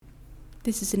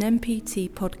This is an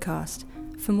MPT podcast.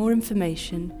 For more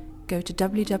information, go to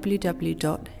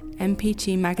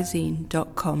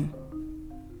www.mptmagazine.com.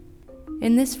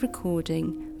 In this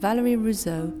recording, Valerie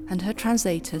Rousseau and her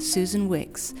translator Susan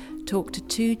Wicks talk to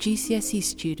two GCSE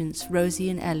students, Rosie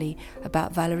and Ellie,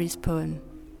 about Valerie's poem.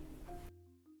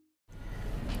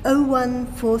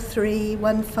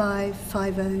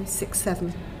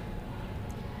 0143155067.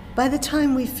 By the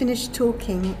time we finished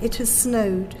talking, it has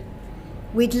snowed.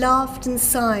 We'd laughed and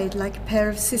sighed like a pair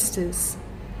of sisters.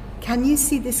 Can you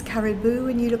see this caribou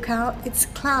when you look out? It's a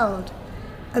cloud.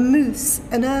 A moose,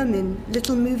 an ermine,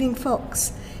 little moving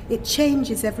fox. It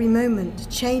changes every moment,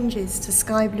 changes to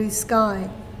sky blue sky.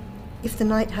 If the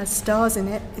night has stars in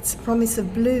it, it's a promise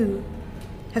of blue.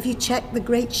 Have you checked the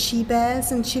great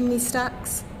she-bears and chimney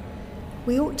stacks?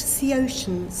 We ought to see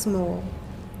oceans more.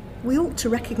 We ought to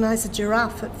recognise a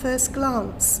giraffe at first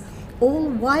glance. All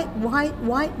white, white,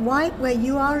 white, white where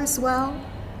you are as well.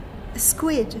 A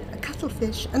squid, a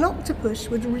cuttlefish, an octopus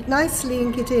would nicely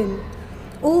ink it in.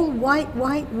 All white,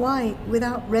 white, white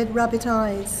without red rabbit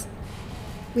eyes.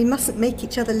 We mustn't make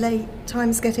each other late.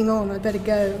 Time's getting on, I'd better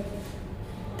go.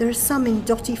 There are some in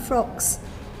dotty frocks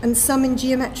and some in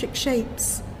geometric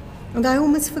shapes. And I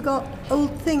almost forgot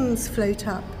old things float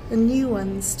up and new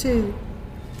ones too.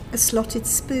 A slotted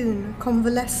spoon, a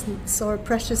convalescence or a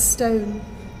precious stone.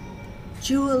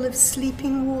 Jewel of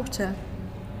sleeping water.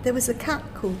 There was a cat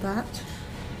called that.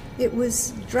 It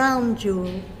was drowned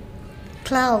jewel.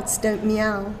 Clouds don't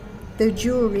meow, though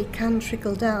jewellery can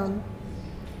trickle down.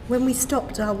 When we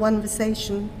stopped our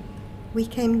conversation, we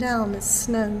came down as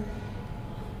snow.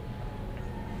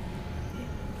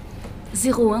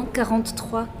 01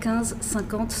 43 15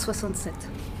 50 67.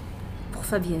 Pour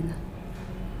Fabienne.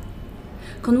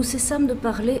 Quand nous cessâmes de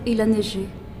parler, il a neigé.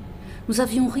 Nous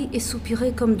avions ri et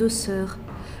soupiré comme deux sœurs.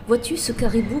 Vois-tu ce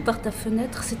caribou par ta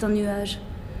fenêtre, c'est un nuage.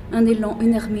 Un élan,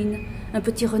 une hermine, un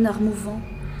petit renard mouvant.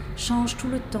 Change tout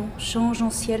le temps, change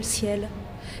en ciel, ciel.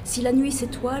 Si la nuit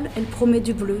s'étoile, elle promet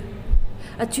du bleu.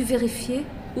 As-tu vérifié,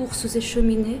 ours et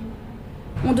cheminées?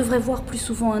 On devrait voir plus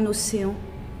souvent un océan.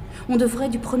 On devrait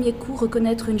du premier coup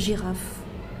reconnaître une girafe.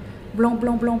 Blanc,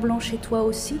 blanc, blanc, blanc chez toi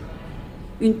aussi?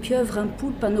 Une pieuvre, un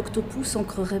poulpe, un octopus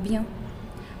ancrerait bien.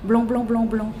 Blanc, blanc, blanc,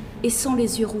 blanc, et sans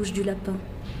les yeux rouges du lapin.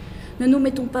 Ne nous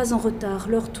mettons pas en retard,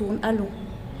 l'heure tourne, allons.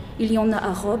 Il y en a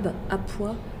à Robe, à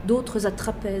Poix, d'autres à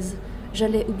Trapèze.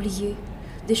 J'allais oublier.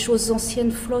 Des choses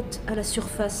anciennes flottent à la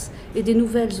surface, et des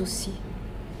nouvelles aussi.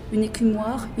 Une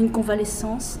écumoire, une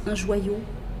convalescence, un joyau.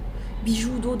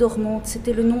 Bijoux d'eau dormante,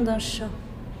 c'était le nom d'un chat.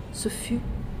 Ce fut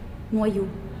noyau.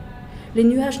 Les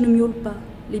nuages ne miaulent pas,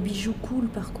 les bijoux coulent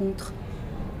par contre.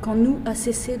 Quand nous a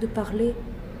cessé de parler,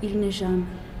 il n'est jamais.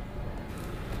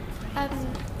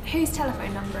 Whose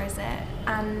telephone number is it?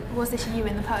 And was this you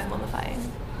in the poem on the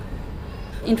phone?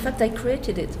 In fact, I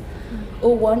created it.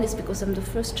 01 is because I'm the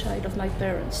first child of my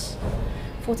parents.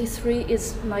 43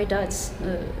 is my dad's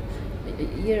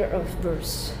year of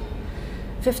birth.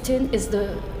 15 is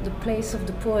the place of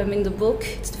the poem in the book.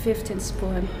 It's the 15th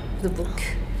poem of the book.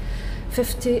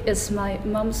 50 is my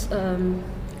mom's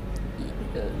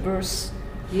birth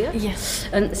year. Yes.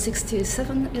 And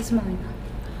 67 is mine.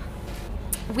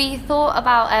 We thought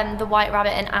about the White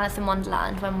Rabbit in Alice in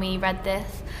Wonderland when we read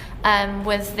this.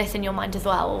 Was this in your mind as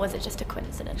well, or was it just a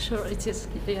coincidence? Sure, it is.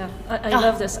 Yeah, I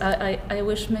love this. I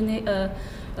wish many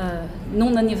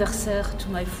non-anniversaire to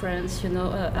my friends. You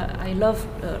know, I love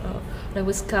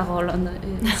Lewis Carroll and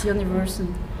his universe.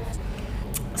 And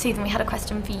Susan, we had a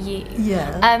question for you.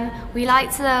 Yeah. We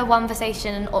liked the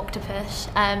conversation and octopus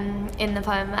in the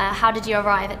poem. How did you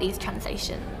arrive at these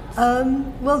translations?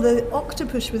 Well, the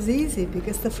octopus was easy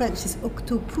because the French is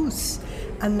octopus,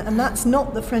 and that's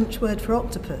not the French word for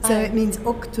octopus. So it means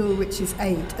octo, which is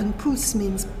 8, and pouce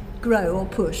means grow or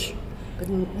push, but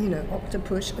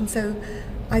octopus. And so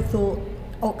I thought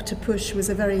octopus was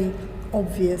a very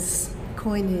obvious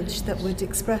coinage that would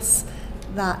express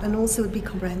that, and also would be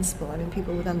comprehensible. I mean,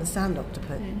 people would understand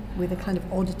octopus with a kind of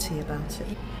oddity about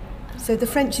it. So the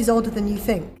French is odder than you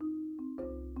think.